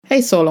Hey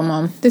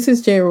Solomon, this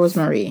is J.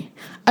 Rosemary.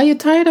 Are you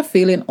tired of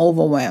feeling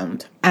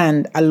overwhelmed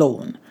and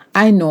alone?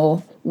 I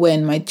know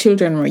when my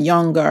children were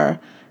younger,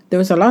 there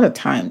was a lot of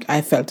times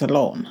I felt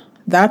alone.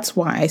 That's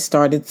why I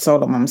started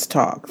Solomon's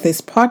Talk,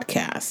 this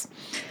podcast.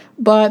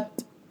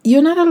 But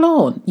you're not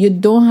alone. You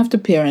don't have to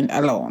parent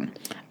alone.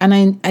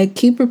 And I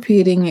keep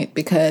repeating it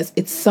because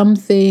it's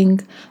something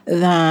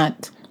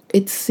that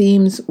it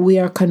seems we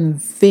are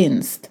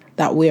convinced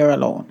that we are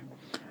alone.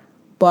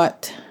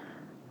 But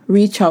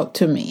reach out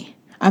to me.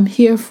 I'm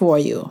here for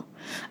you.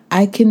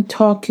 I can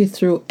talk you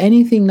through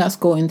anything that's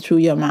going through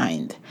your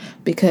mind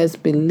because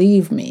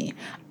believe me,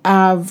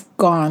 I've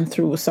gone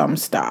through some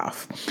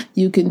stuff.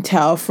 You can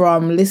tell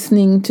from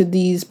listening to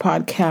these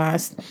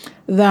podcasts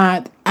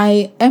that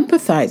I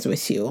empathize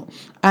with you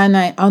and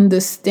I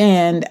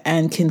understand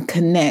and can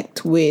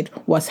connect with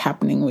what's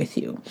happening with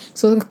you.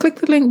 So click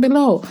the link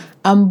below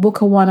and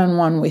book a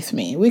one-on-one with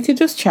me. We could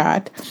just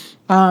chat.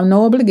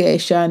 No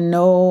obligation,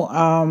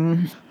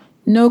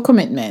 no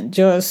commitment,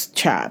 just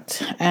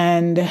chat.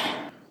 And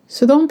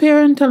so don't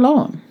parent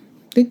alone.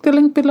 Click the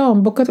link below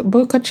and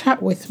book a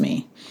chat with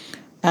me.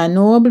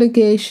 No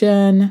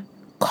obligation,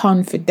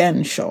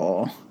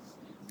 confidential,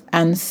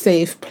 and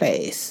safe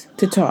place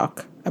to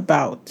talk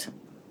about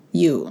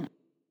you.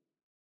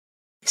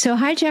 So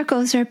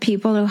hijackals are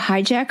people who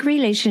hijack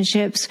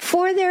relationships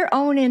for their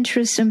own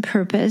interest and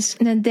purpose,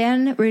 and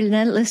then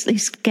relentlessly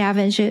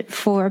scavenge it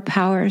for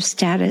power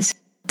status.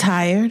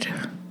 Tired?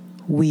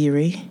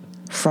 Weary?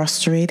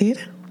 Frustrated?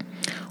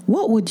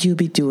 What would you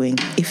be doing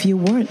if you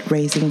weren't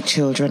raising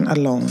children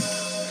alone?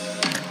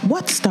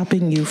 What's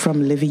stopping you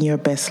from living your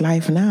best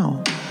life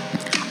now?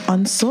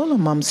 On Solo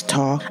Moms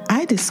Talk,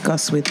 I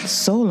discuss with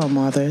solo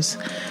mothers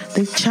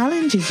the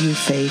challenges you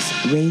face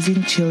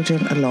raising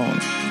children alone.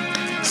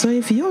 So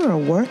if you're a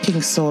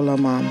working solo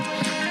mom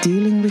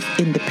dealing with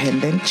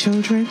independent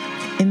children,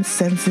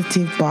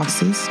 insensitive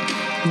bosses,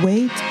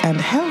 weight and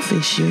health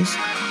issues,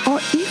 or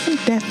even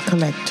debt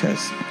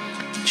collectors,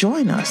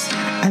 join us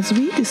as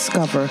we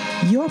discover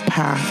your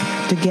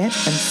path to get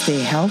and stay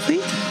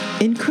healthy,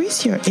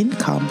 increase your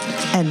income,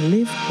 and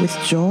live with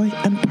joy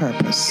and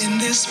purpose. In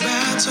this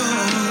battle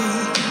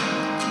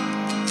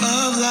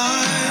of life,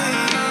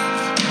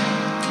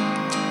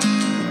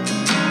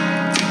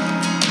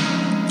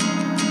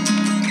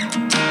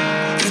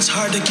 it's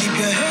hard to keep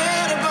your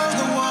head above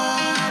the water.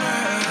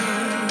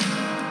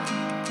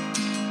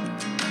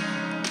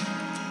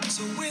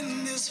 So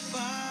win this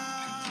fight.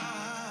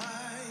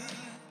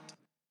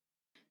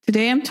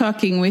 Today I'm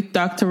talking with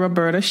Dr.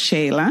 Roberta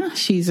Shaler.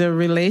 She's a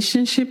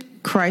relationship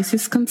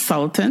crisis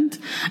consultant,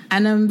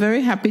 and I'm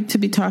very happy to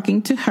be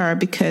talking to her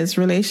because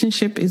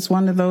relationship is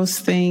one of those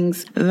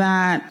things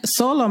that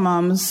solo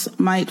moms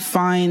might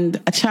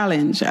find a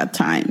challenge at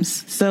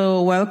times.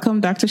 So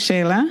welcome, Dr.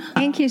 Shaler.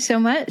 Thank you so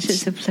much.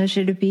 It's a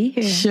pleasure to be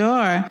here.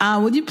 Sure.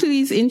 Would you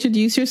please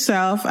introduce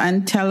yourself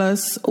and tell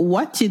us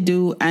what you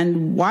do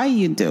and why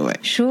you do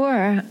it?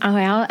 Sure.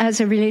 Well, as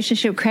a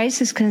relationship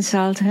crisis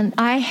consultant,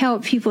 I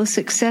help people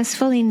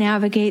successfully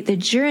navigate the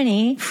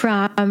journey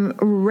from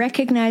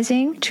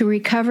recognizing to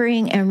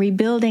recovering and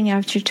rebuilding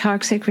after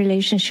toxic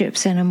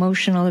relationships and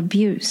emotional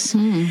abuse.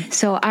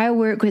 So I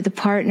work with the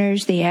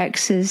partners, the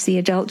exes, the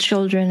adult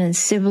children and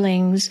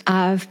siblings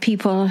of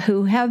people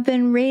who have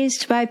been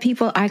raised by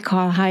people I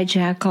call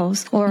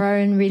hijackals or are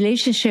in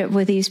relationship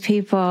with these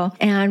people.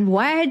 And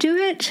why I do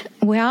it?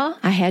 Well,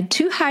 I had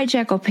 2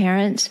 hijackal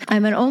parents.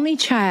 I'm an only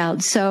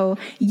child. So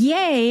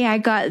yay, I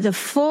got the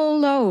full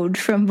load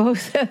from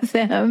both of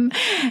them.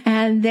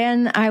 And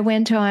then I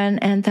went on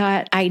and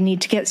thought I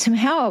need to get some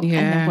help. Yeah.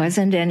 And there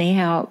wasn't any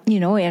help. You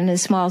know, in a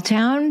small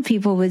town,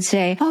 people would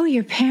say, oh,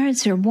 your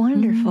parents are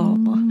wonderful.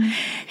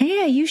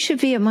 Yeah, you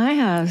should be at my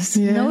house.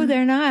 Yeah. No,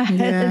 they're not.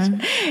 Yeah.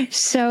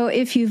 So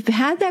if you've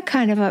had that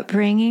kind of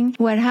upbringing,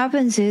 what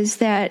happens is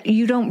that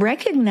you don't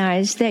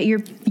recognize that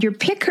your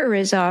picker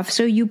is off.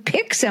 So you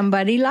pick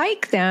somebody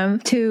like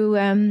them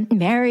to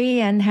marry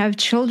and have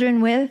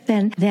children with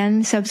and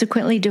then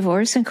subsequently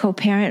divorce and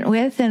co-parent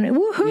with. And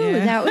woohoo,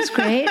 that was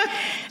great.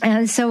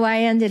 And so I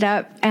ended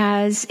up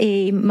as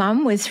a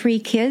mom with 3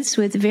 kids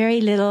with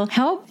very little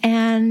help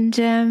and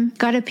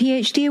got a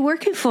PhD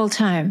working full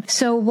time.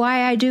 So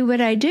why I do what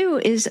I do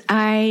is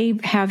I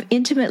have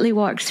intimately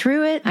walked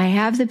through it. I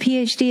have the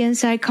PhD in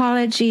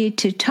psychology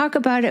to talk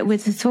about it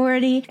with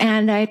authority,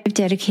 and I've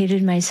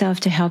dedicated myself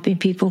to helping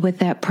people with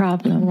that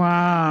problem.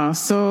 Wow.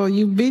 So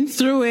you've been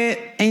through it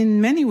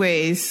in many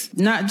ways,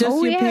 not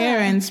just your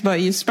parents, but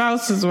your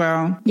spouse as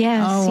well.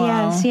 Yes, oh,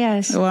 wow.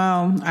 yes.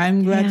 Well,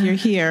 I'm glad you're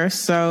here.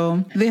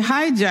 So the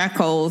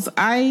hijackals,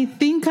 I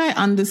think I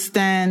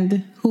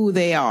understand who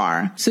they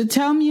are. So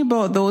tell me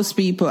about those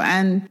people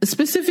and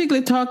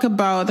specifically talk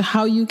about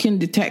how you can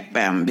detect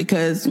them,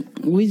 because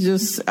we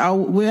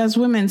as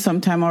women,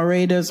 sometimes our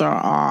radars are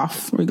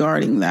off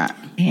regarding that.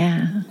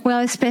 Yeah. Well,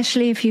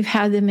 especially if you've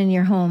had them in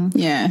your home,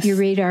 yes, your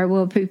radar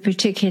will be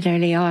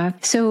particularly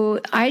off. So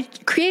I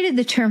created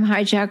the term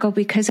hijackal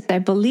because I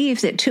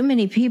believe that too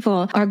many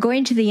people are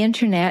going to the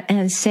internet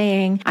and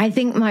saying, I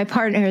think my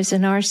partner is a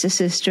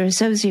narcissist or a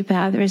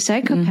sociopath or a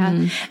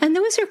psychopath. And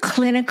those are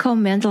clinical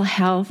mental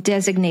health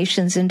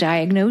designations and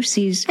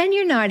diagnoses. And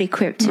you're not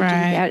equipped to do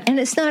that. And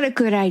it's not a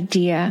good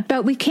idea.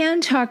 But we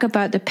can talk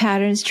about the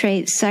patterns,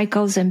 traits,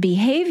 cycles, and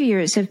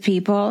behaviors of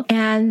people.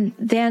 And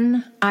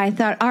then I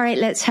thought, all right,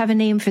 let's have a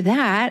name for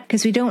that,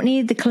 because we don't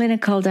need the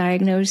clinical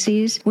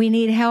diagnoses. We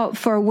need help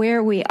for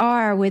where we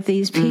are with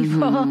these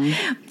people.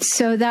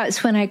 So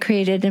that's when I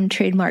created and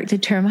trademarked the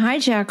term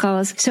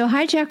hijackals. So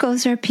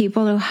hijackals are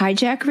people who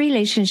hijack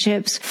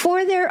relationships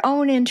for their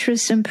own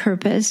interest and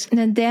purpose,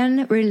 and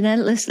then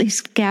relentlessly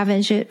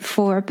scavenge it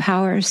for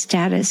power,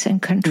 status,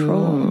 and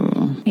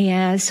control.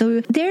 Yeah,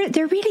 so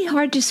they're really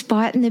hard to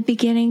spot in the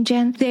beginning,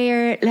 Jen.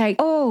 They're like,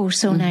 oh,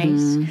 so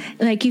nice.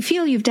 Like you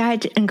feel you've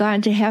died and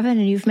gone to heaven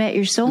and you've met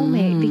your soulmate,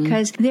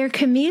 because they're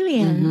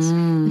chameleons.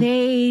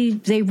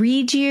 They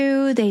read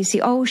you. They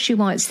see, oh, she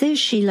wants this.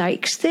 She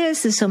likes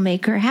this. This will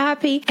make her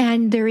happy.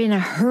 And they're in a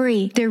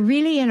hurry. They're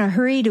really in a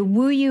hurry to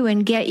woo you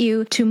and get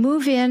you to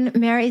move in,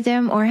 marry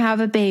them, or have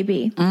a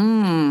baby.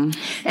 And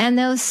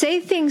they'll say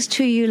things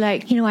to you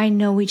like, I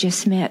know we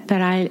just met,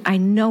 but I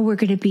know we're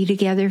going to be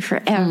together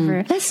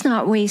forever. Let's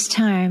not waste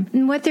time.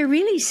 And what they're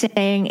really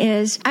saying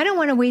is, I don't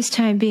want to waste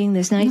time being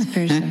this nice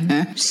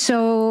person.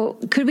 So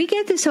could we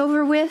get this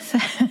over with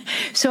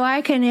so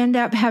I can end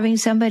up having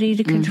somebody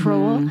to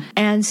control?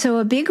 And so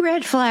a big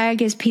red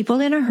flag is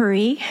people in a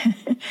hurry.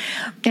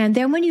 And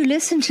then when you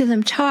listen to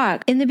them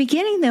talk, in the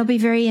beginning, they'll be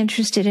very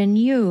interested in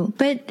you.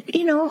 But,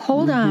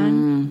 hold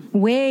on,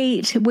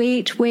 wait,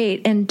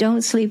 and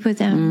don't sleep with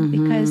them,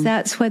 because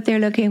that's what they're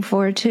looking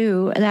for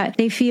too. That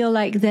they feel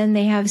like then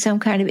they have some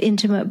kind of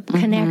intimate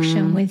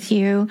connection with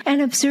you.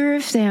 And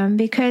observe them,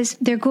 because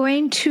they're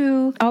going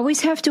to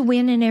always have to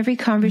win in every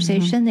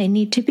conversation. They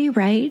need to be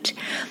right.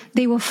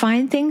 They will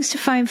find things to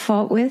find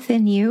fault with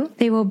in you.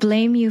 They will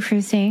blame you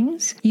for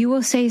things. You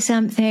will say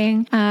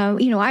something,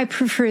 I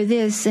prefer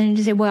this. And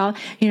you say, well,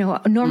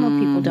 normal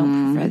people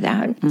don't prefer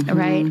that,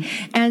 right?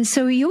 And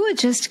so you will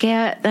just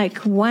get like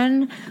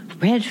one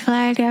red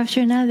flag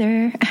after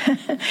another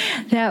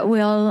that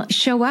will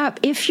show up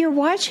if you're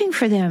watching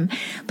for them.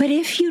 But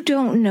if you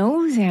don't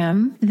know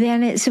them,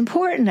 then it's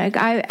important. Like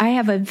I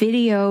have a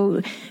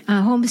video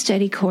home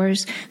study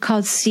course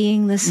called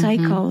Seeing the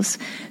Cycles,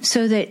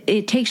 so that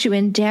it takes you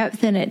in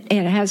depth, and it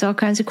has all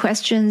kinds of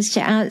questions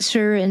to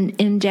answer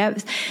in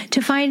depth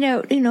to find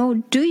out,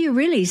 do you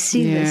really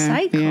see the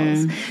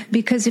cycles?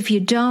 Because if you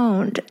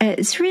don't,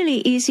 it's really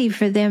easy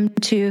for them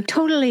to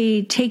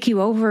totally take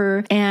you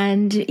over,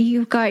 and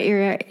you've got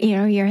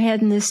your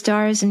head in the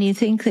stars and you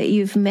think that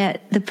you've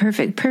met the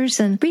perfect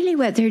person. Really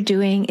what they're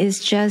doing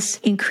is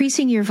just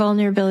increasing your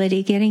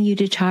vulnerability, getting you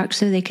to talk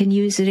so they can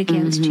use it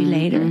against you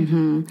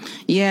later.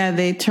 Yeah,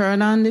 they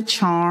turn on the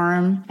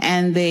charm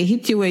and they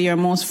hit you where you're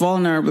most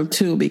vulnerable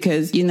too,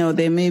 because,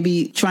 they may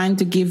be trying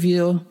to give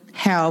you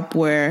help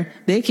where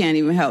they can't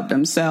even help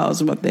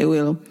themselves, but they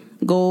will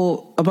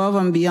go above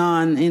and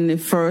beyond in the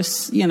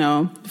first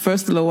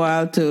little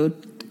while to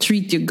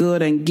treat you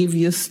good and give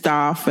you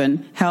stuff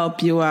and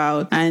help you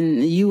out.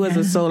 And you as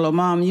a solo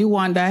mom, you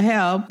want that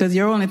help because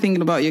you're only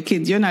thinking about your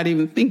kids. You're not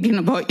even thinking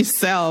about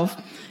yourself,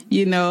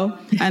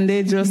 and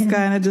they just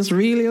kind of just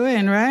reel you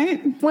in,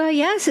 right? Well,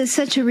 yes, it's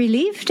such a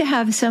relief to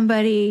have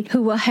somebody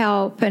who will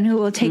help and who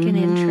will take an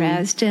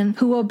interest and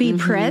who will be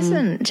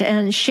present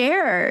and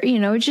share,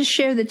 just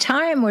share the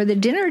time or the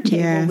dinner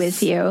table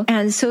with you.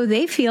 And so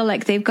they feel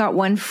like they've got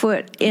one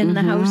foot in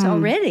the house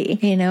already,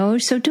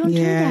 so don't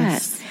do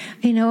that.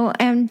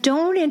 And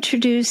don't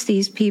introduce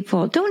these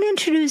people. Don't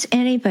introduce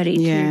anybody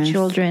to your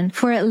children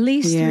for at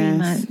least 3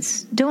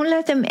 months. Don't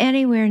let them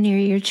anywhere near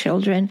your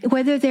children,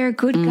 whether they're a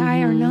good guy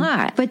or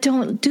not. But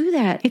don't do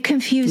that. It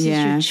confuses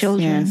your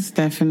children. Yes,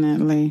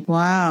 definitely.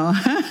 Wow.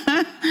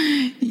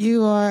 We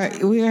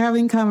are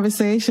having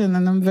conversation,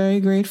 and I'm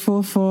very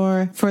grateful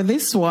for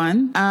this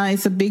one.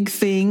 It's a big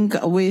thing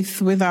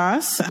with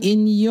us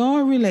in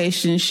your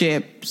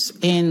relationships,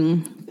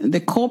 in the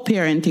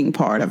co-parenting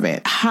part of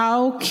it.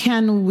 How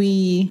can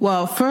we,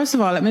 well, first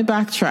of all, let me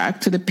backtrack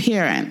to the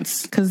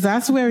parents, because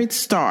that's where it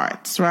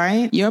starts,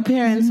 right? Your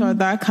parents are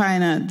that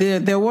kind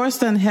of, they're worse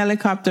than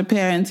helicopter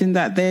parents in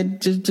that they're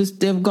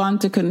they've gone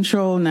to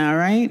control now,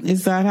 right?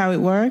 Is that how it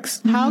works?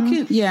 How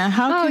can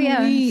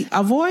we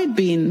avoid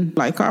being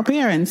like our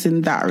parents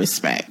in that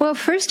respect? Well,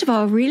 first of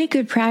all, really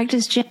good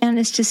practice, Jen,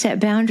 is to set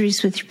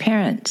boundaries with your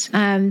parents.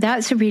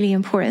 That's a really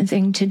important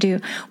thing to do.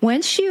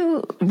 Once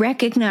you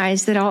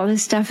recognize that all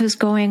this stuff is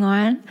going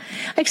on.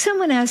 Like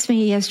someone asked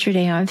me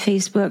yesterday on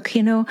Facebook,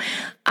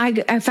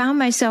 I found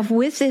myself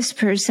with this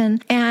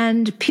person,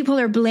 and people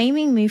are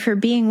blaming me for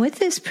being with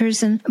this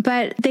person,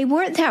 but they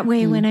weren't that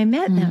way when I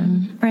met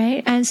them,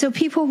 right? And so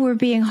people were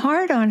being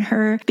hard on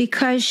her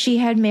because she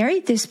had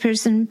married this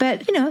person,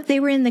 but, they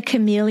were in the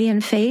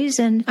chameleon phase.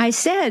 And I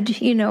said,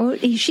 she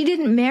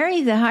didn't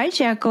marry the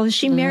hijackal,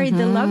 she married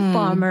the love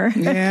bomber,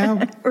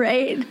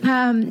 right?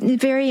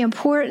 Very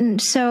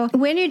important. So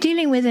when you're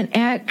dealing with an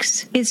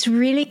ex, it's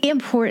really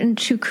important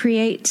to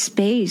create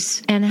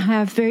space and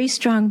have very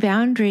strong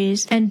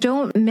boundaries, and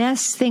don't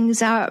mess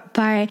things up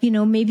by,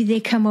 maybe they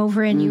come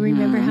over and you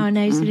remember how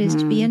nice it is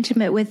to be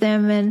intimate with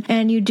them,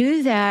 and you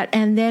do that,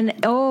 and then,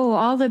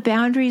 all the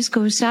boundaries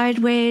go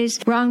sideways,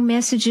 wrong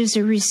messages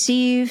are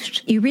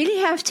received. You really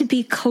have to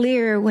be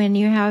clear when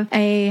you have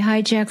a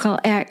hijackal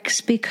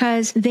ex,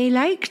 because they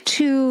like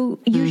to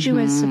use you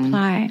as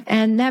supply,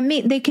 and that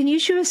means they can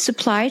use you as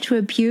supply to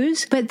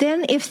abuse, but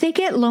then if they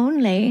get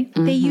lonely,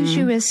 they use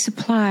you as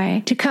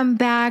supply to come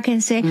back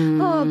and say,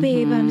 oh,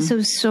 babe, I'm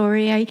so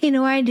sorry. I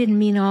didn't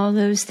mean all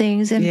those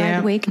things. And by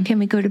the way, can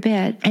we go to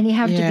bed? And you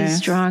have to be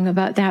strong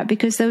about that,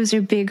 because those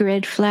are big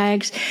red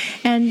flags.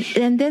 And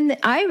then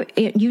I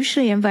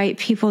usually invite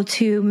people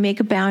to make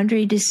a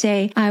boundary to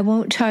say, I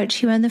won't talk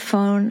to you on the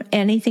phone.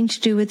 Anything to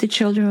do with the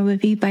children would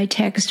be by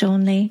text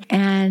only.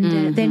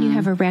 And then you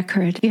have a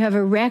record. You have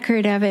a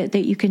record of it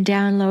that you can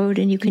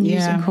download and you can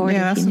use in court.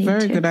 Yeah, that's a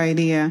very good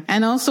idea.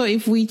 And also,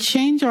 if we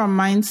change our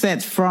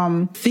mindset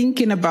from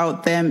thinking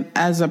about them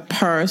as a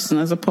person,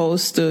 as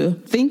opposed to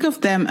think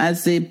of them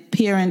as the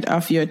parent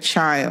of your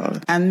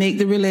child, and make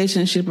the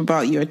relationship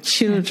about your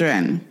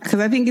children. Because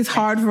I think it's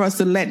hard for us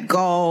to let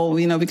go,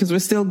 because we're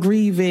still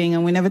grieving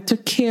and we never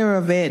took care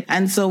of it.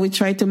 And so we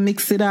try to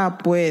mix it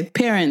up with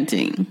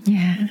parenting.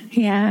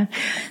 Yeah,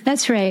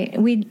 that's right.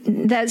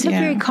 That's a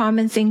very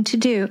common thing to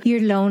do.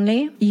 You're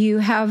lonely. You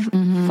have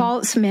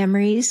false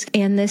memories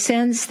in the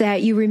sense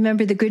that you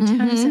remember the good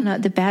times and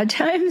not the bad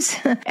times.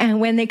 And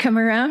when they come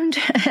around,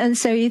 and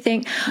so you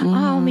think,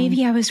 oh,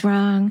 maybe I was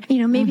wrong.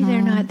 Maybe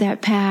they're not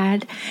that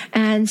bad.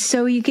 And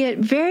so you get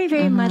very,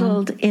 very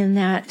muddled in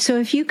that. So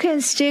if you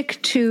can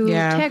stick to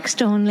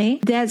text only,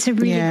 that's a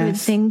really good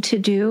thing to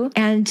do.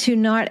 And to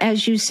not,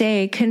 as you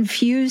say,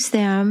 confuse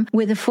them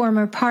with a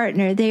former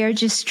partner. They are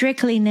just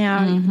strictly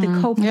now the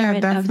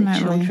co-parent of the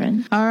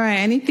children. All right.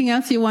 Anything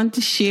else you want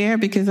to share?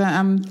 Because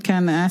I'm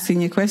kind of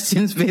asking you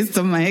questions based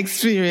on my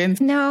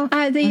experience. No,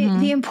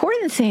 the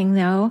important thing,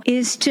 though,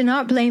 is to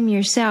not blame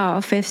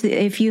yourself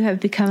if you have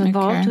become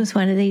involved with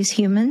one of these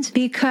humans,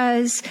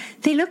 because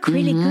they look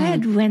really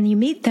good when you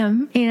meet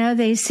them.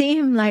 They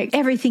seem like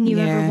everything you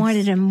ever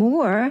wanted and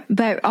more.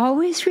 But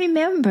always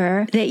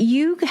remember that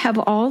you have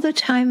all the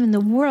time in the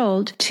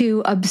world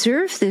to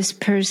observe this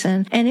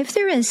person. And if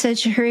they're in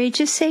such a hurry,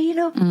 just say,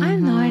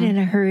 I'm not in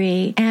a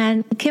hurry.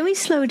 And can we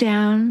slow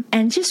down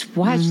and just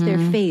watch their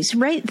face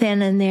right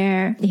then and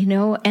there,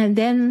 and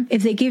then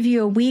if they give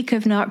you a week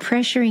of not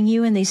pressuring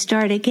you and they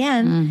start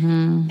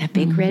again, a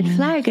big red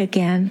flag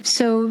again.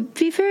 So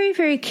be very,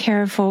 very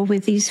careful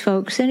with these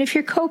folks. And if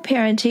you're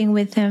co-parenting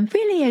with them,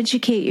 really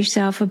educate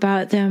yourself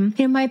about them.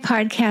 My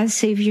podcast,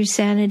 Save Your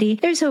Sanity,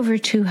 there's over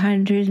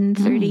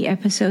 230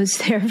 episodes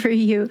there for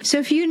you. So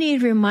if you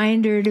need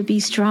reminder to be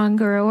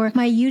stronger, or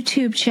my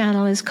YouTube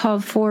channel is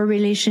called For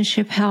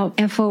Relationship Help,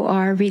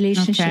 FOR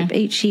Relationship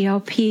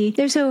HELP.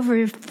 There's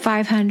over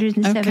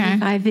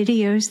 575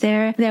 videos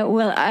there that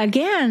will,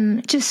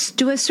 again, just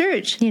do a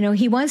search.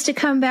 He wants to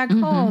come back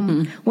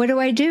home. What do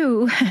I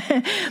do?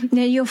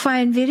 Then you'll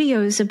find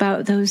videos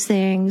about those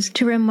things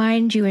to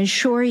remind you and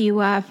shore you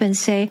up and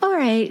say, all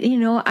right,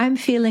 I'm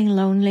feeling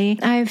lonely.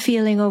 I'm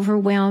feeling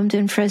overwhelmed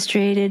and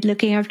frustrated,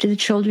 looking after the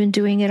children,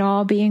 doing it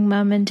all, being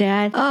mom and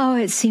dad. Oh,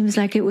 it seems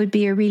like it would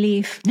be a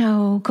relief.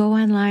 No, go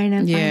online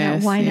and find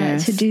out why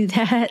not to do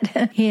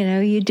that.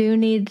 You do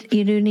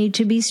need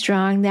to be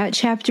strong. That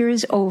chapter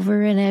is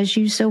over. And as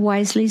you so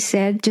wisely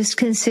said, just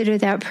consider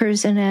that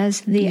person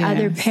as the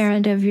other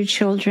parent of your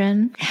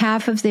children,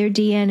 half of their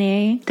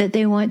DNA, that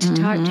they want to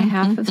talk to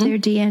half of their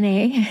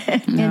DNA.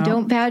 And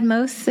don't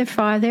badmouth their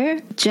father.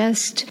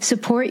 Just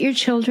support your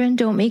children.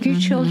 Don't make your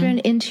children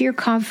into your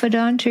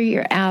confidant or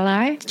your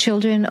ally.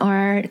 Children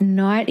are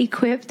not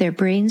equipped. Their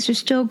brains are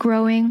still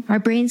growing. Our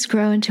brains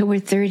grow until we're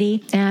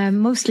 30,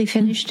 mostly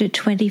finished at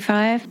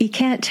 25. You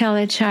can't tell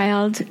a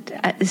child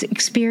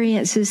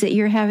experiences that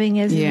you're having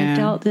as an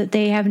adult that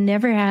they have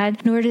never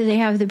had, nor do they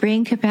have the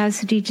brain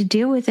capacity to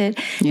deal with it.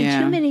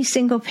 And too many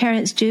single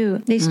parents do.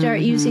 They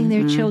start using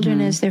their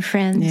children as their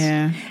friends.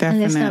 Yeah, definitely.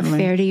 And that's not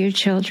fair to your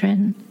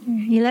children.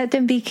 You let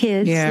them be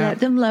kids, let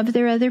them love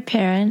their other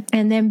parent,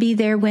 and then be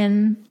there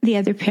when the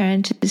other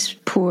parent is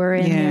poor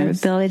in their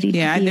ability to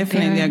be I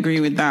definitely agree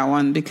with that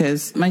one,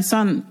 because my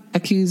son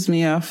accuse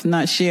me of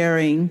not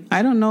sharing.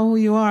 I don't know who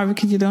you are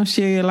because you don't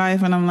share your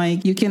life. And I'm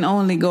like, you can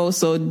only go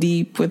so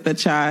deep with a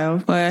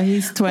child. Well,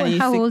 he's 26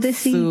 how old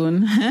is he?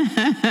 soon.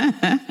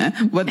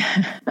 But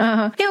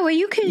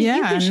you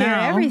can share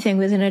everything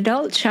with an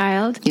adult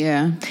child.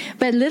 Yeah.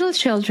 But little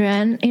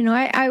children,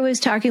 I was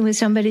talking with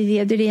somebody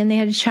the other day, and they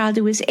had a child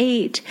who was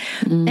 8,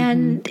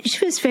 and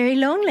she was very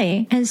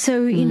lonely. And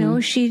so,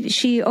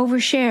 she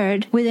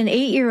overshared with an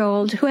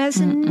 8-year-old who has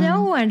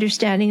no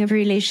understanding of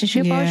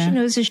relationship. Yeah. All she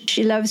knows is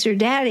she loves her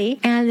daddy.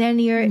 And then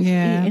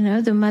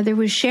the mother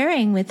was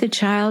sharing with the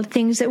child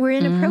things that were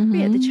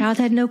inappropriate. The child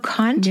had no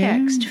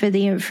context for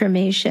the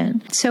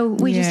information. So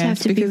we just have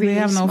to be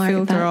really smart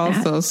about that. Because they have no filter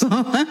also. So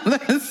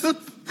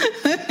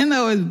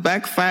it's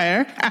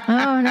backfire.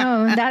 Oh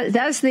no,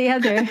 that's the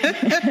other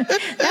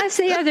that's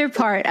the other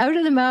part. Out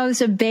of the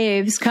mouths of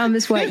babes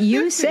comes what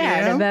you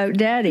said about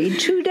daddy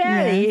to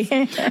daddy.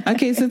 Yes.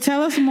 Okay, so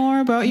tell us more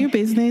about your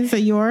business.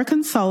 You're a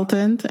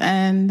consultant,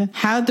 and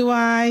how do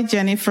I,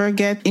 Jennifer,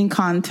 get in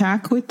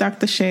contact with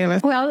Dr. Shaler?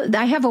 Well,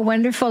 I have a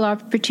wonderful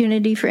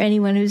opportunity for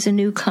anyone who's a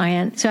new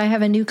client. So I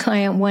have a new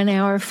client 1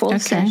 hour full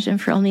session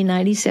for only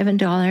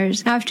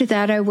 $97. After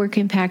that, I work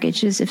in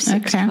packages of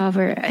 6, 12,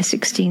 or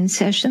 16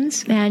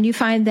 sessions. And you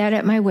find that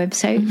at my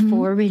website,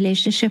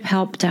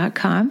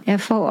 forrelationshiphelp.com,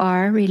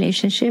 FOR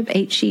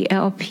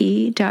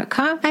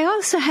relationship.help.com. I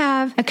also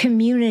have a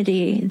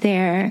community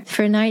there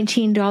for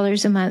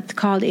 $19 a month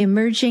called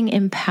Emerging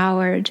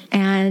Empowered.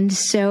 And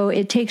so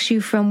it takes you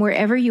from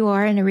wherever you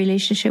are in a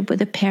relationship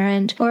with a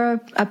parent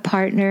or a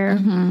partner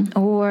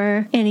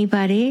or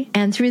anybody,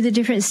 and through the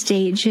different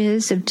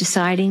stages of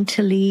deciding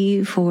to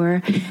leave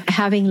or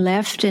having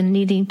left and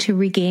needing to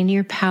regain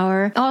your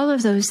power, all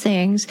of those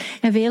things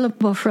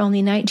available for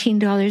only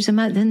 $19 a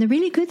month. And the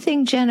really good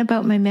thing, Jen,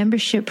 about my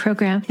membership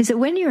program is that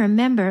when you're a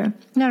member,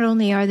 not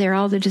only are there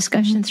all the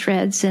discussion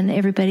threads and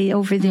everybody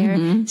over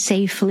there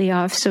safely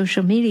off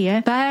social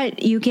media,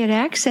 but you get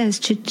access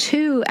to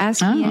 2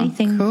 Ask Me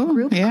Anything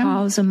group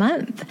calls a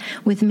month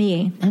with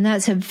me. And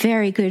that's a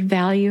very good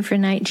value for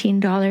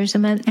 $19 a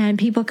month. And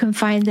people can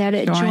find that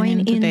at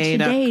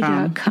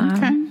joinintoday.com.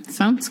 Okay.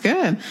 Sounds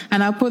good.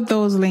 And I'll put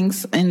those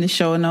links in the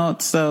show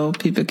notes so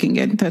people can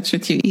get in touch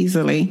with you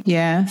easily.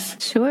 Yes.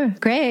 Sure.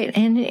 Great.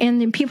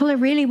 And people are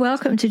really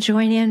welcome to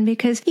join in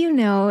because,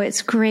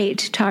 it's great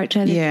to talk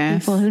to other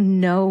people who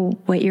know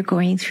what you're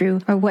going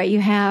through or what you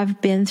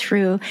have been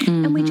through.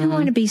 And we do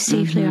want to be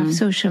safely off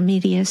social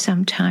media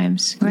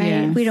sometimes, right?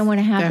 Yes, we don't want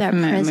to have that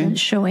presence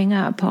showing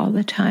up all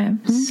the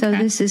time. Okay. So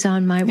this is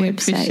on my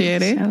website.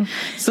 Appreciate it.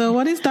 So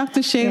what is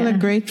Dr. Shaler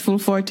grateful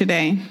for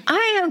today?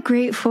 I am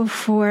grateful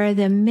for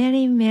the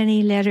many,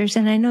 many letters.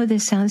 And I know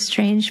this sounds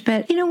strange,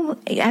 but,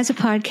 as a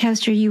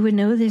podcaster, you would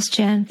know this,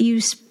 Jen.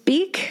 You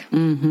speak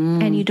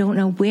and you don't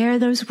know where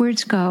those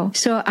words go.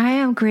 So I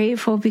am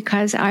grateful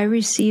because I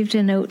received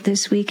a note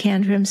this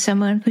weekend from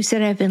someone who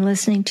said, I've been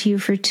listening to you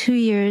for 2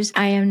 years.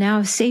 I am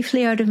now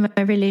safely out of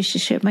my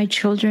relationship. My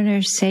children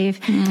are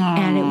safe.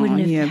 And it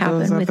wouldn't have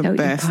happened without your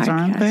podcast.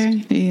 Aren't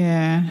they?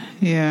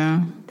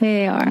 Yeah.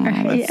 They are.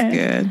 That's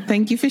good.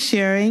 Thank you for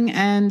sharing.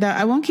 And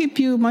I won't keep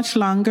you much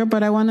longer,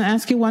 but I want to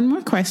ask you one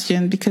more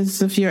question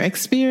because of your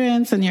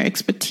experience and your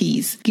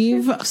expertise.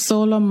 Give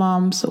solo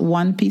moms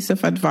one piece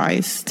of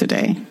advice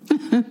today.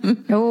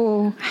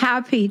 Oh,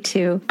 happy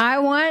to. I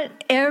want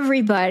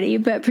everybody,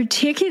 but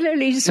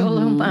particularly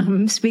solo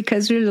moms,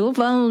 because we're a little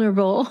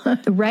vulnerable.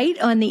 Right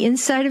on the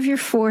inside of your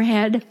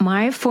forehead,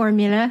 my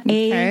formula,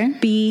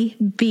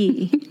 ABB.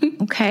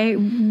 Okay?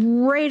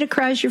 Right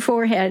across your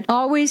forehead.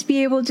 Always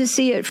be able to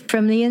see it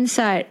from the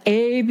inside.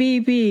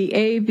 ABB.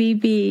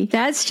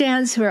 That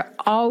stands for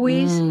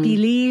always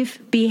believe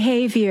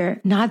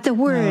behavior, not the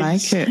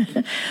words. I like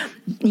it.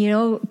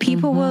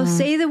 People will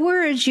say the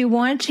words you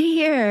want to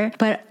hear,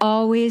 but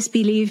always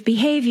believe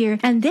behavior.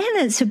 And then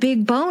it's a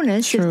big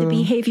bonus if the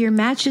behavior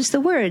matches the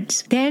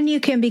words. Then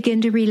you can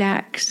begin to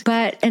relax.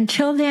 But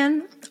until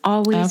then,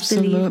 always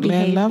believe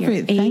behavior. I love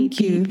it. Thank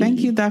you.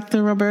 Thank you,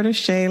 Dr. Roberta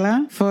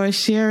Shaler, for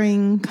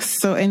sharing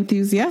so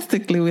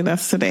enthusiastically with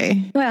us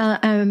today. Well,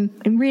 I'm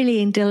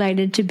really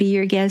delighted to be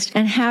your guest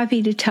and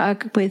happy to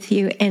talk with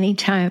you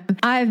anytime.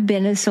 I've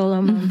been a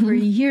solo mom for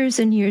years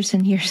and years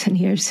and years and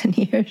years and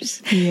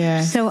years.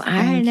 Yes. So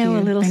I know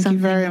a little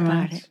something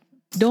about it.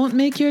 Don't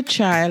make your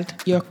child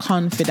your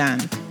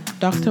confidant.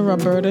 Dr.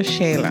 Roberta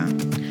Shaler.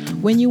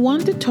 When you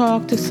want to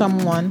talk to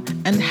someone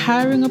and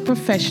hiring a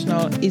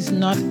professional is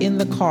not in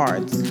the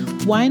cards,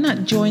 why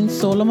not join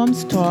Solo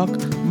Moms Talk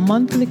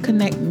Monthly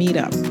Connect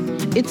Meetup?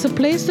 It's a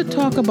place to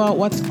talk about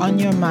what's on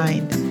your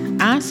mind,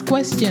 ask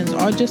questions,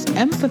 or just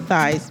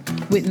empathize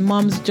with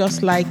moms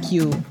just like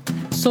you.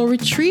 So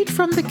retreat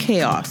from the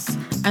chaos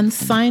and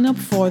sign up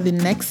for the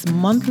next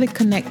Monthly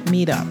Connect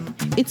Meetup.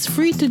 It's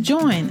free to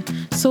join,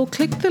 so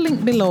click the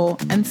link below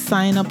and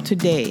sign up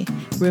today.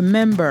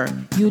 Remember,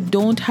 you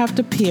don't have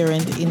to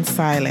parent in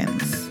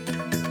silence.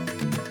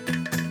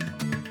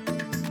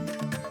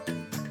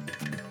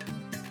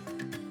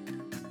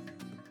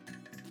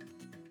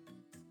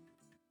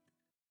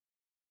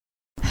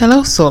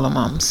 Hello, solo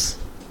moms.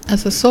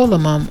 As a solo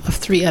mom of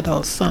 3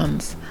 adult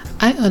sons,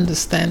 I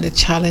understand the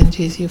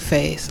challenges you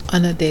face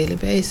on a daily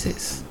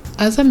basis.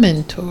 As a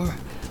mentor,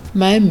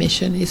 my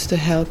mission is to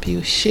help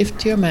you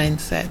shift your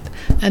mindset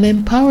and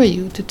empower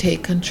you to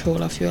take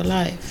control of your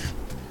life,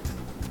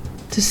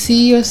 to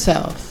see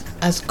yourself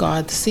as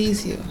God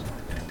sees you.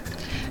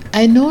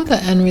 I know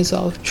that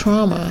unresolved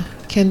trauma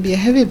can be a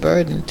heavy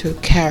burden to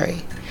carry,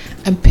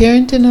 and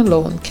parenting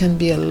alone can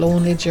be a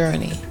lonely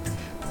journey,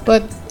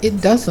 but it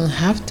doesn't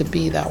have to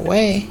be that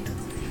way.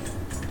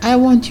 I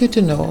want you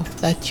to know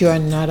that you are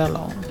not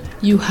alone.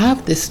 You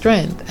have the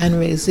strength and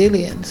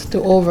resilience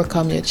to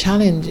overcome your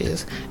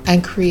challenges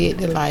and create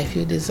the life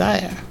you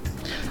desire.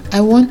 I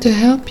want to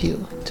help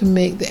you to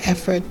make the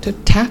effort to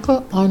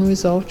tackle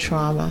unresolved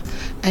trauma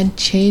and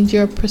change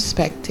your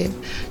perspective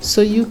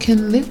so you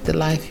can live the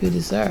life you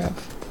deserve.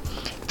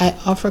 I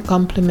offer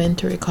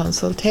complimentary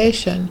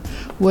consultation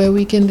where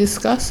we can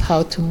discuss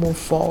how to move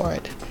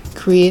forward,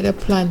 create a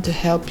plan to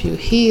help you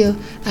heal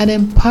and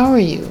empower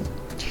you.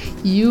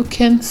 You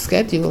can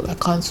schedule a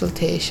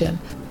consultation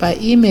by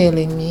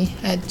emailing me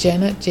at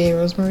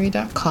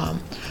jen@jrosemary.com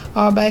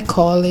or by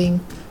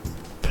calling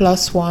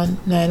 +1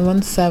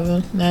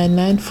 917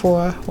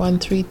 994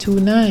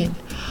 1329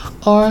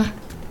 or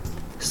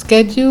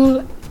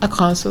schedule a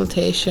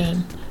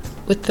consultation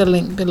with the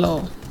link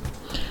below.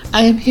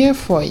 I am here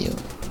for you,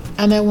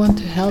 and I want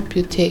to help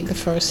you take the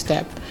first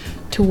step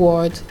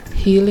towards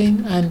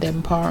healing and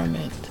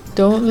empowerment.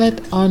 Don't let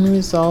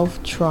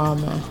unresolved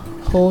trauma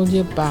hold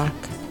you back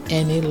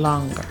any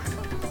longer.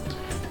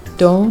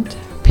 Don't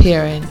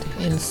parent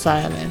in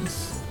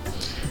silence.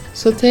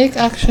 So take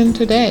action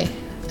today,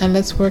 and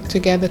let's work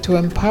together to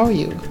empower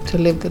you to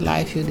live the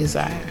life you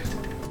desire.